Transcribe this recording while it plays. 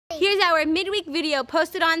Here's our midweek video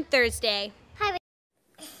posted on Thursday. Hi.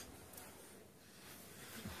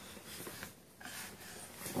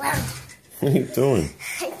 Well, what are you doing?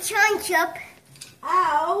 I'm trying to.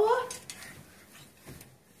 Ow!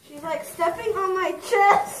 She's like stepping on my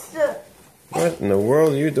chest. What in the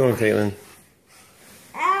world are you doing, Caitlin?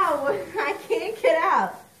 Ow! I can't get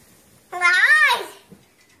out. Nice.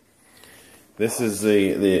 This is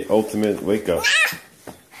the ultimate wake up.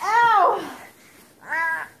 Ow!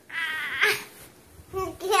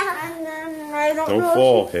 I don't know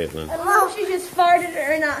fall, Caitlin. I don't know if she just farted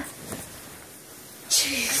or not.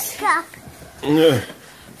 Stop. Yeah.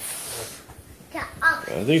 Get up.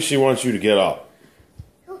 I think she wants you to get up.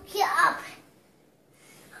 Get up.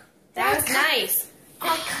 That was nice.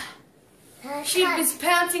 She was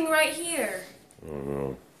pouncing right here. Oh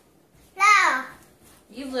no. Now.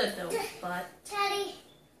 You lived though, but. Teddy.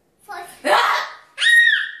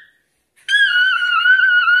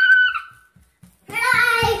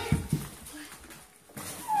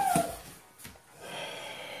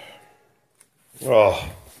 Oh.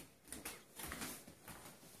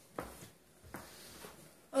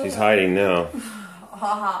 She's hiding now.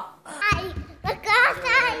 Hi. Look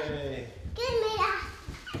outside. Hey. Give me that.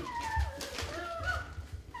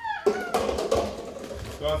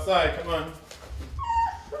 Go outside, come on.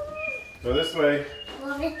 Go this way.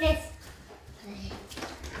 What is this?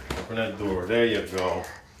 Open that door. There you go.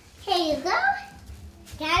 Here you go.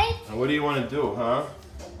 Daddy? Now what do you want to do, huh?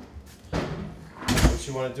 What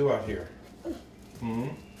you want to do out here? Hmm?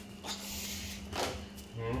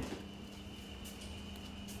 Hmm?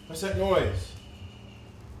 What's that noise?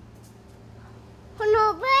 Oh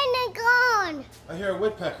no, where gone? I hear a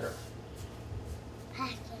woodpecker.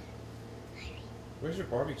 Packer. Where's your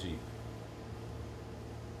Barbie Jeep?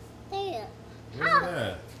 There. Where's it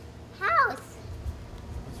at? House.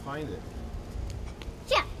 Let's find it.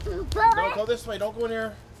 Yeah. No, go this way. Don't go in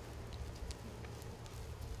there.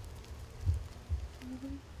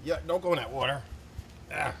 Yeah, don't go in that water.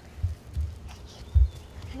 Ah.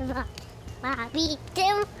 Bobby,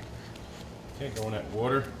 do Can't go in that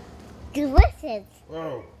water. buses.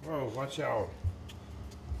 Whoa, whoa, watch out.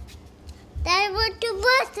 Daddy, what do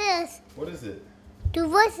buses? What is it? Do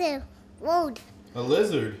buses. Road. A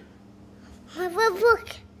lizard? Look.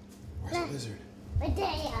 Where's a lizard? Right there.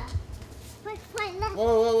 Where's my left?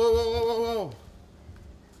 Whoa, whoa, whoa, whoa, whoa, whoa,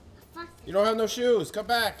 whoa. You don't have no shoes. Come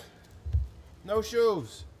back. No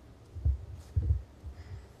shoes.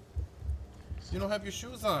 You don't have your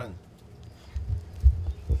shoes on.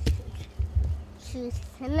 Shoes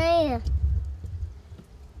there.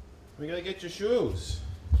 We gotta get your shoes.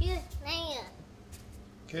 Shoes there.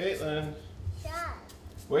 Caitlin, Shut.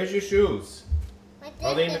 where's your shoes? Right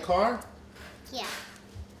Are they in the car? Yeah.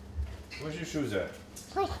 Where's your shoes at?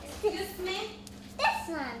 Wait, Excuse me? this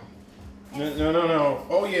one. No, no, no, no.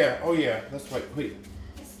 Oh yeah, oh yeah. That's right. Wait,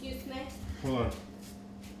 Excuse me? hold on.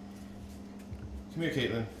 Come here,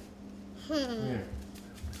 Caitlin. Come here.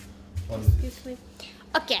 Excuse me.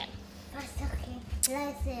 Okay. That's okay.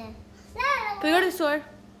 Let's see. Can we go to the store?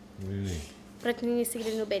 What do you need? But I need to get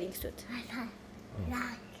a new bathing suit. Like.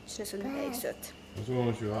 It's just a new bathing suit. What's wrong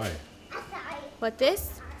with your eye? What,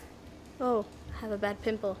 this? Oh, I have a bad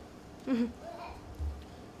pimple.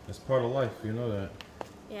 That's part of life. You know that.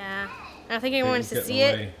 Yeah. I don't think anyone wants to Getting see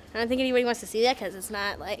it. away. I don't think anybody wants to see that because it's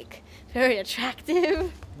not, like, very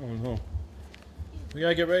attractive. Oh no. We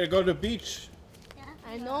gotta get ready to go to the beach.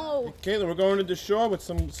 I know. Caitlin, we're going to the shore with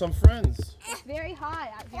some friends. It's very hot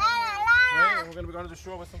out here. Right? We're gonna be going to the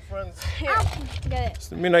shore with some friends. Here, get it. It's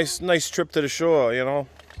gonna be a nice trip to the shore, you know.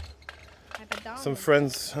 Some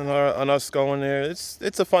friends and us going there.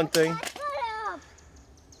 It's a fun thing.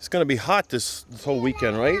 It's gonna be hot this whole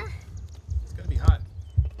weekend, right? It's gonna be hot.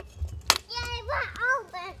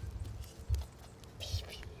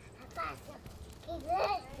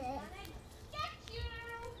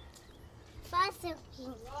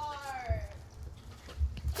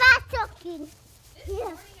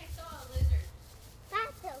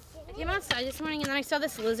 I came outside this morning and then I saw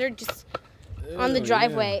this lizard just on the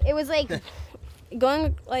driveway. It was like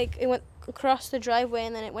going, like, it went across the driveway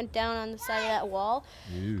and then it went down on the side of that wall,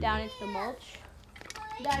 down into the mulch.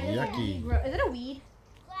 Yucky. Is it a weed?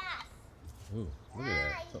 Ooh, look at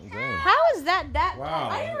that. Something growing. How is that? Wow.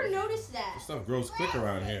 I never noticed that. This stuff grows quick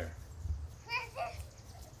around here.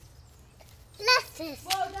 Lettuce.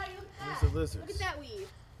 Whoa, Daddy, look at Where's that. the lizards? Look at that weed.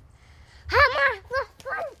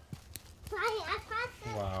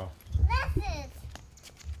 Wow. Lettuce.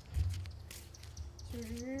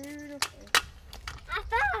 I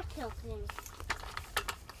found something.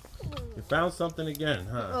 You found something again,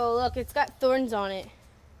 huh? Oh, look, it's got thorns on it.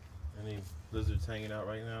 Any lizards hanging out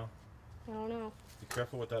right now? I don't know. Be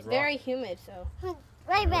careful with that It's rock. very humid, so.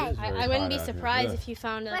 Right back. I wouldn't be surprised if you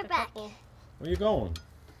found like Right a back. couple. Where you going?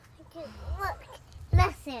 Look,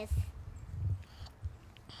 lessons.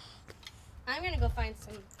 I'm gonna go find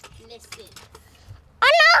some lizards. Oh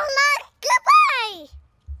no, look, goodbye.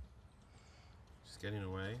 She's getting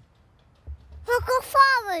away. We'll go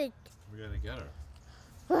forward. We gotta get her.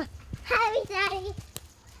 Hurry, Daddy.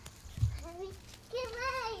 Hurry, get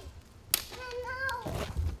away. Oh no.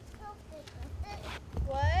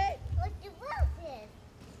 What? What the world is?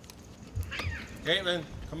 Caitlin,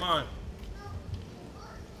 come on.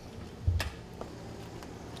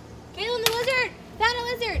 Caitlin, the lizard! Found a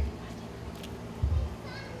lizard!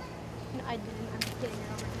 No, I didn't. I'm just kidding.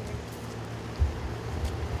 They're over here.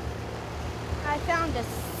 I found a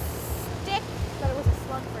stick, but it was a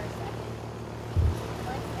slug for a second.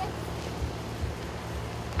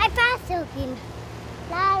 I found something.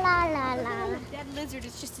 La la la It's la. not a dead lizard,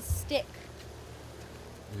 it's just a stick.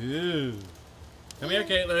 Ew. Come here,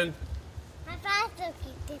 Caitlin. I found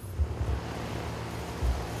something.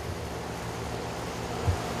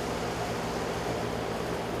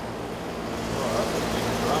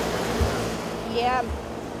 Yeah.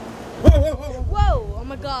 Whoa, whoa, whoa, Whoa! Oh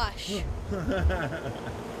my gosh.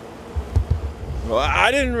 Well,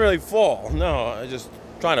 I didn't really fall. No, I just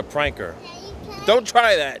trying to prank her. Don't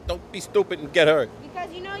try that. Don't be stupid and get hurt.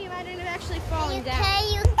 Because you know you might end up actually falling down.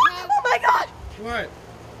 You can. Oh my gosh! What?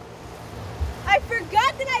 I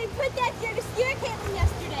forgot that I put that there to scare Caitlin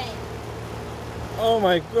yesterday. Oh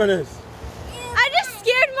my goodness. I just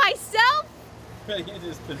scared myself. You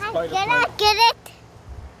just been Get spider it, get it.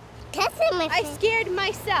 That's in my I face. scared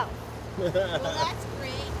myself. Well, pranked. that's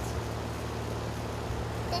great.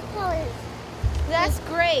 That's how it is. That's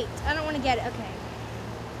great. I don't want to get it. Okay.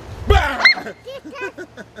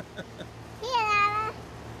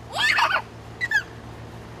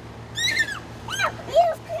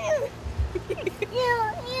 Here,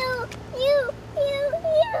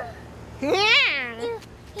 Anna.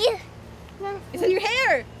 You. It's in your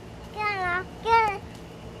hair. Get it.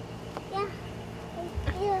 Yeah.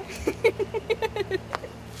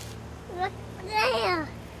 Look there.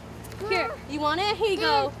 Here. You want it? Here you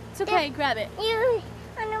go. It's okay. Grab it. You.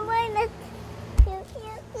 On the way,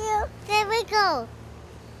 you. There we go.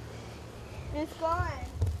 It's gone.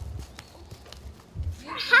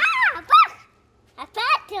 Ha! Look! A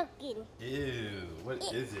fat token. Ew, what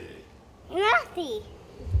is it? Nasty.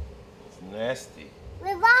 It's nasty.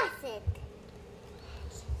 We lost it.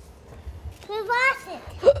 We lost it.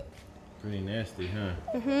 Pretty nasty, huh?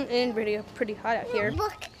 And pretty hot out here.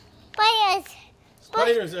 Look, spiders.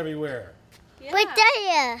 Spiders everywhere. Right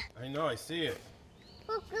there. I know, I see it.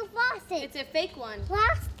 Look, we lost it. It's a fake one.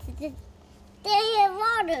 Lost it. There is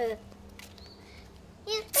water.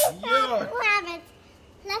 You Yeah. grab it.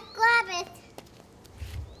 Let's grab it.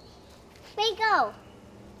 We go.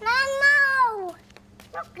 No.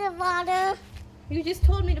 Look at water. You just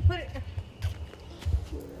told me to put it.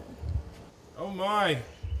 Oh my.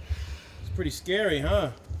 It's pretty scary,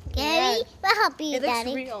 huh? Gary, we'll help you, It looks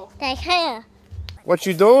Daddy. real. Take her. What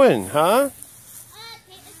you doing, huh?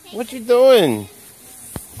 What you doing?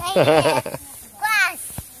 Glass.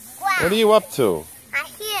 What are you up to? I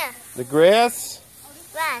hear. The grass?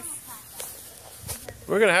 Glass.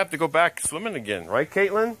 We're gonna have to go back swimming again, right,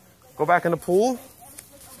 Caitlin? Go back in the pool?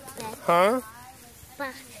 Huh?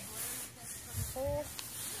 Back.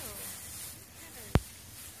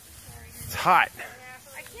 It's hot.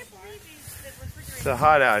 It's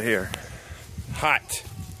hot out here. Hot.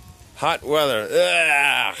 Hot weather.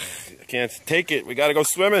 Ugh. I can't take it. We gotta go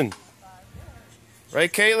swimming.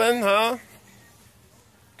 Right, Caitlin, huh?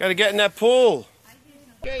 Gotta get in that pool.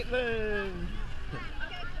 Caitlin!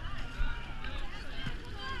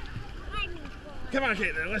 Come on,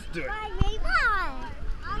 Caitlin, let's do it.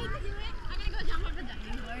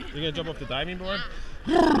 You're gonna jump off the diving board?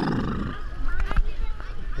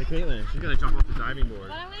 Hey, Caitlin, she's gonna jump off the diving board.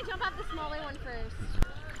 But I'm gonna jump off the smaller one first.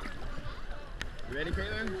 You ready,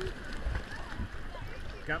 Caitlin?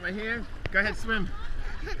 Got my hand? Go ahead, swim.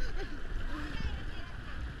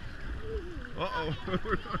 Uh-oh.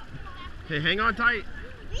 Hey, hang on tight.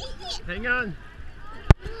 Hang on.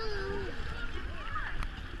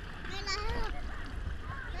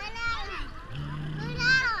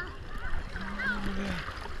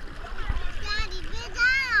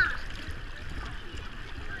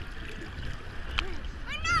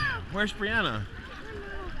 Where's Brianna?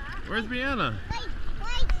 Where's Brianna?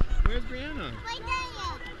 Where's Brianna?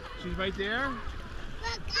 She's right there?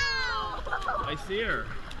 I see her.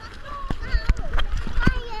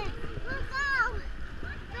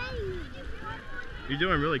 You're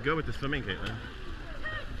doing really good with the swimming, Caitlin.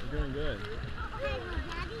 You're doing good.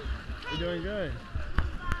 You're doing good.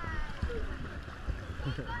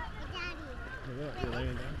 Look, you're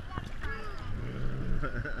laying down.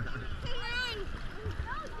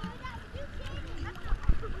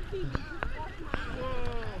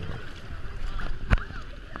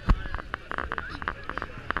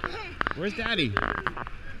 Where's Daddy?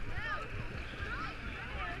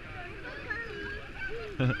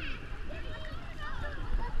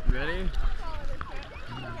 Ready?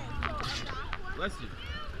 Bless you.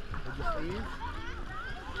 Did you sneeze?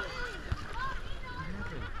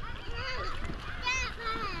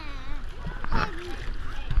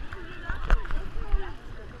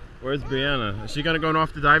 Where's Brianna? Is she gonna go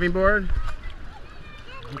off the diving board?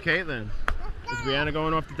 Caitlin, is Brianna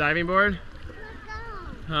going off the diving board?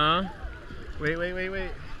 Huh? Wait. She's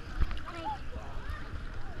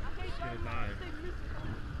gonna dive.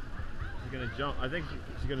 She's gonna jump. I think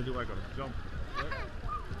she's gonna do like a jump.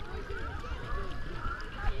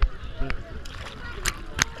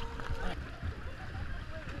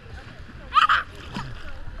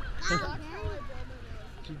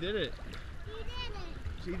 She did it.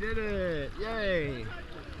 She did it. Yay.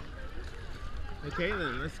 Hey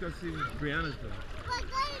Caitlin, let's go see what Brianna's doing.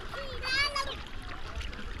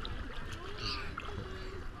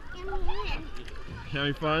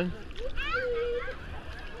 Having fun?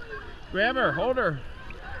 Grab her, hold her.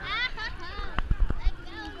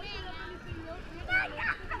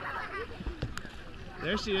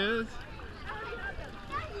 There she is.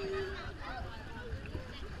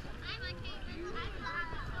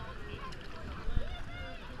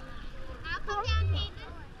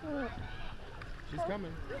 She's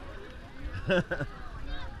coming. Come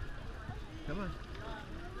on.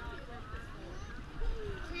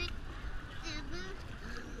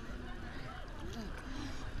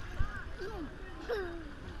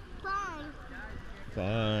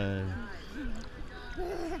 Fun.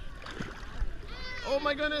 Oh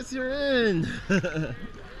my goodness, you're in.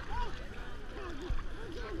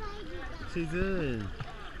 She's in.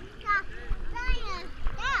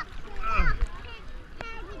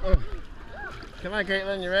 Oh. Come on,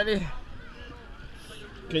 Caitlin, you ready?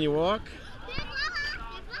 Can you walk?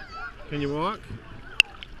 Can you walk?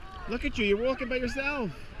 Look at you, you're walking by yourself.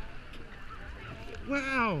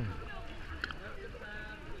 Wow.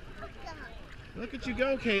 Look at you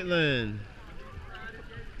go, Caitlin.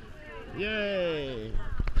 Yay.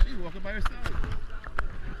 She's walking by herself.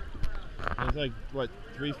 It's like, what,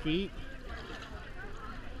 3 feet?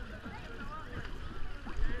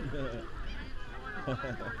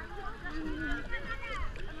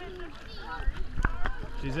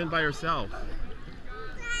 She's in by herself.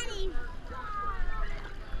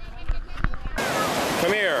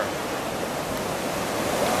 Come here.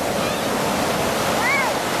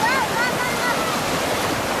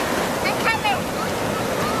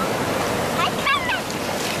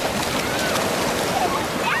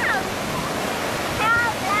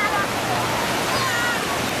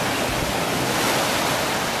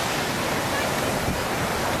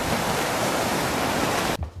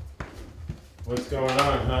 What's going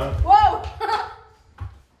on, huh? Whoa! I'm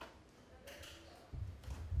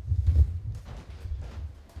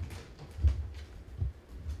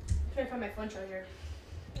trying to find my phone charger.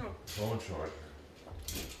 Oh. Phone charger.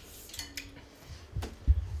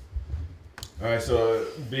 Alright, so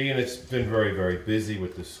being it's been very, very busy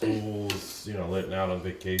with the schools, you know, letting out on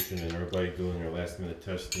vacation and everybody doing their last minute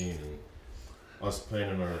testing and us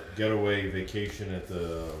planning our getaway vacation at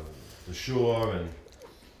the shore and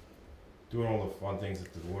doing all the fun things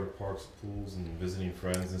at the water parks, pools, and visiting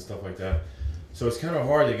friends and stuff like that. So it's kind of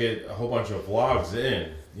hard to get a whole bunch of vlogs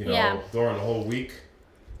in, you know, during the whole week.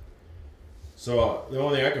 So the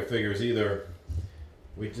only thing I could figure is either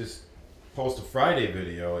we just post a Friday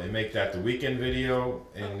video and make that the weekend video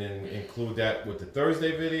and then include that with the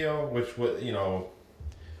Thursday video, which would, you know,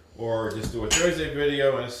 or just do a Thursday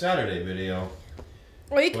video and a Saturday video.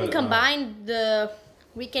 Or you can combine the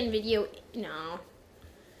weekend video, no.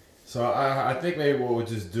 So I think maybe what we'll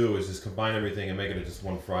just do is just combine everything and make it just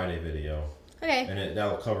one Friday video. Okay. And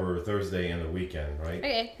that'll cover Thursday and the weekend, right?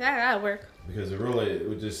 Okay, that'll work. Because it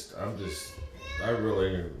would just, I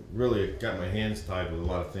really got my hands tied with a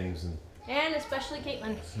lot of things. And especially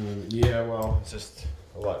Caitlin. Yeah, well, it's just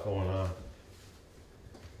a lot going on.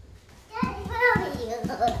 I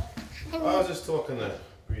was just talking to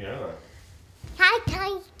Brianna. Hi,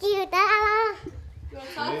 thank you, Dada. You want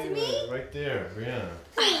to talk to me? Right there, Brianna.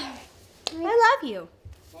 I love you.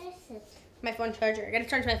 My phone charger. I gotta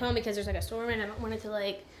charge my phone because there's like a storm and I don't want it to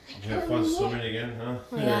like. You have fun swimming again, huh?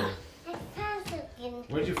 Yeah. What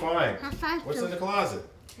did you find? What's in the closet?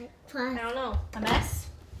 I don't know. A mess?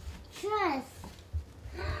 Trust.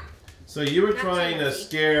 So you were trying to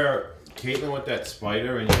scare Caitlin with that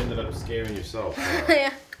spider, and you ended up scaring yourself.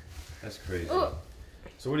 Yeah. That's crazy. Ooh.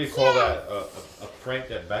 So what do you call that? A prank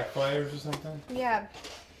that backfires or something? Yeah.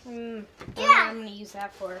 I don't know what I'm gonna use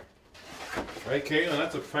that for. Right, Caitlin?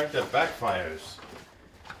 That's a prank that backfires.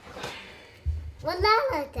 What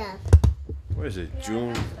number that? What is it?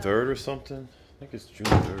 June 3rd or something? I think it's June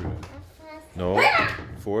 3rd. No,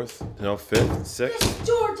 4th? No, 5th? 6th? This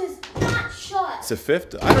door does not shut. It's the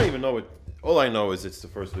 5th? I don't even know what. All I know is it's the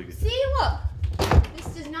first week of See, look. This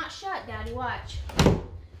does not shut, Daddy. Watch.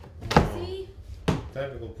 See?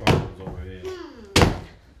 Technical problems over here.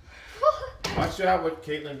 Watch out with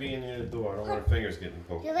Caitlin being near the door. I don't want her fingers getting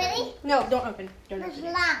poked. You ready? No, don't open. Don't It's open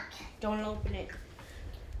it. locked. Don't open it.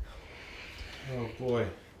 Oh boy.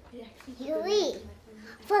 You read.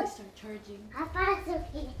 Look. Start charging. I found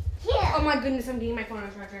something here. Oh my goodness, I'm getting my phone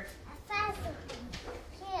on charger. I found something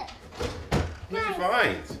here. What did you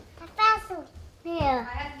find? I found something here.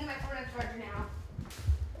 I have to get my phone on charger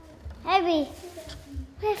now. Heavy.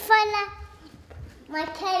 I find my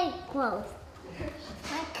cave clothes.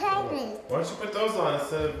 My cave. Why don't you put those on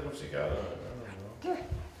instead of what you got on?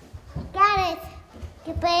 I Got it.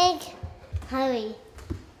 The big. Hurry.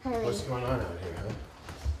 don't know. Hurry. What's going on out here, huh?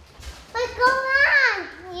 What's going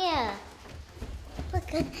on? Yeah. What's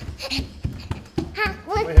going We on? have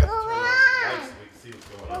to turn off the lights so we can see what's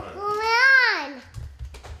going What's on. going on?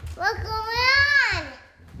 What's going on?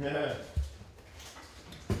 Yeah.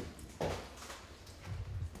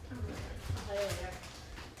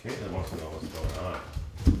 Caitlin wants to know what's going on.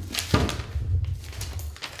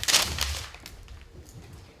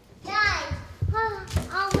 Guys,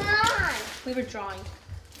 what's on? We were drawing.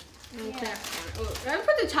 Oh, I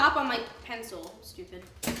put the top on my pencil. Stupid.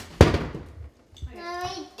 What are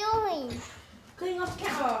you doing? Cleaning off the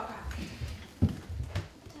camera. Oh, crap.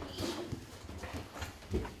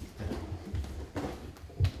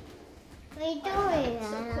 What are you doing,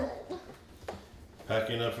 Anna?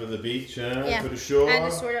 Packing up for the beach, huh? Yeah. For the shore? I had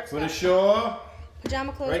to sort out For the stuff. shore?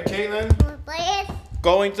 Pajama clothes. Right, Caitlin? Please?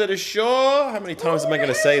 Going to the shore? How many times am I going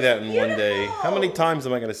to say that in one day? How many times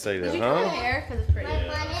am I going to say Did that, you cut my huh? hair? Because it's pretty. My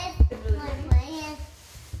What buddies? My buddies?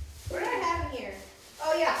 did I have in here?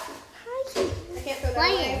 Oh, yeah. I can't throw that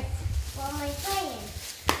Buddies? away. For my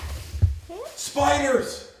buddies?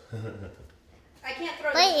 Spiders! I can't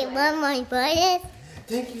throw Wait, this away. what my buddies?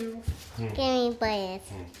 Thank you. Give me buddies.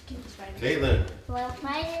 Caitlin, What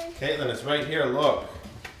buddies? Caitlin, it's right here, look.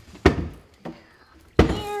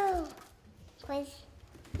 Ew. Please.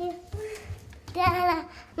 Ew. Dada.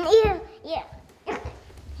 Ew. Yeah.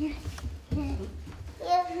 You're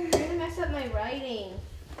gonna mess up my writing.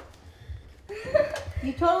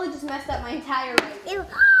 You totally just messed up my entire writing. Ew.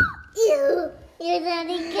 Ew. You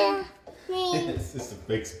daddy got me. It's just a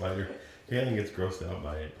fake spider. Caitlin gets grossed out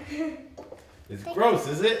by it. It's gross,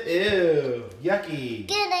 is it? Ew. Yucky.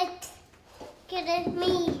 Get it. Get it.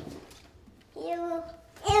 Me. Ew.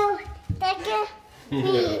 Ew. That get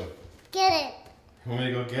me. Get it. Want me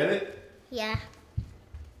to go get it? Yeah.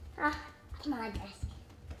 Ah, come on, Jesse.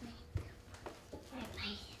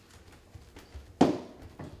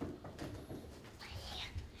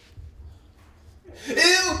 Ew, ew,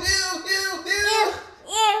 ew, ew. Ew.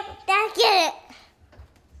 Ew. That get it.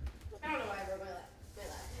 I don't know why I broke my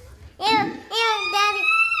last name. Ew. Ew. Daddy.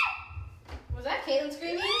 Was that Caitlin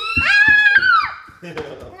screaming?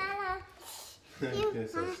 You're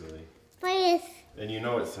so silly. Please. And you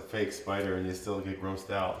know it's a fake spider and you still get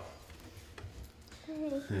grossed out.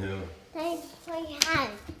 Yeah. Thanks for your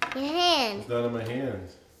hand. Your hand. It's not in my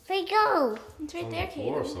hands. Where you go? It's It's right on there, the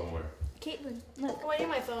floor Caitlin. somewhere. Caitlin, look. Why are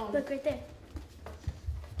my phone? Look right there.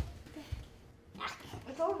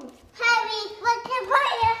 My phone. Harry, look at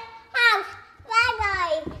my house.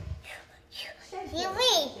 Bye-bye.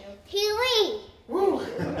 Huey. Huey. Woo!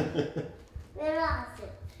 We're awesome.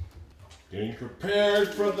 Getting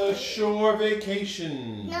prepared for the shore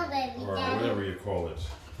vacation. No, baby, Or Daddy. whatever you call it.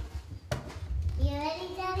 You ready,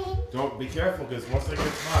 Daddy? Don't be careful because once it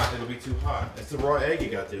gets hot, it'll be too hot. It's a raw egg you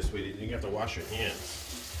got there, sweetie. You have to wash your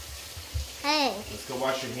hands. Hey. Let's go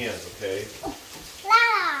wash your hands, okay?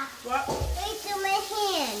 Lala. What? Wait to my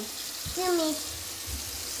hand. To me.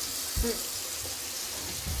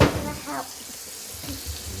 Help.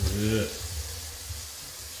 Yeah.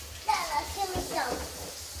 Lala, give me some.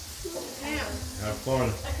 Damn. Have fun.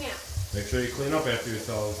 I can't. Make sure you clean up after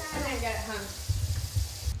yourselves. I can't get it hung.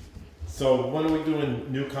 So when are we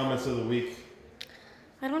doing new comments of the week?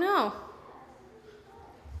 I don't know.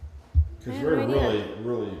 Because I have we're no idea.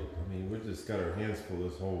 really, I mean, we just got our hands full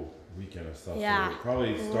this whole weekend and stuff. Yeah. So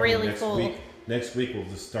probably starting Really next full. week. Next week we'll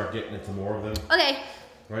just start getting into more of them. Okay.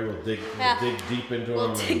 Right, we'll dig deep into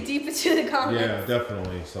We'll them. dig deep into the comments. Yeah,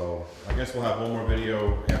 definitely. So I guess we'll have one more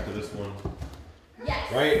video after this one.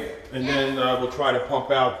 Yes. Right, and then we'll try to pump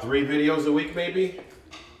out 3 videos a week, maybe.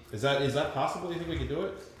 Is that possible? Do you think we can do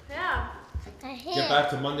it? Yeah. Get back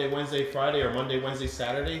to Monday, Wednesday, Friday, or Monday, Wednesday,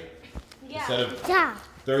 Saturday Yeah. instead of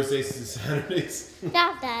Thursdays and Saturdays.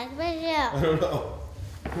 Stop that video. I don't know.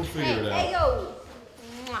 We'll figure it out. Hey, yo.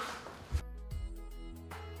 Mwah.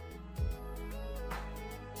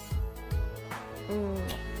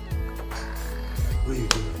 What are you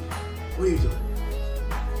doing? What are you doing?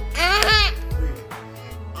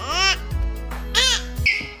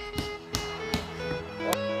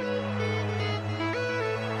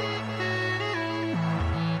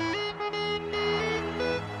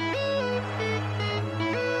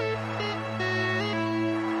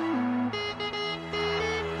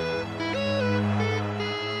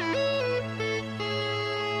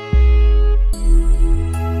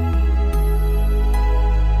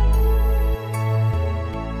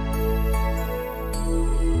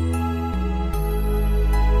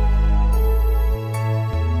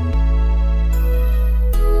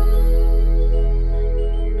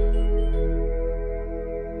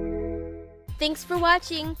 Thanks for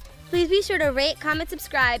watching. Please be sure to rate, comment,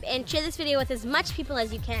 subscribe, and share this video with as much people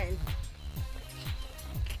as you can.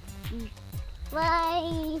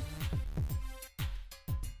 Bye.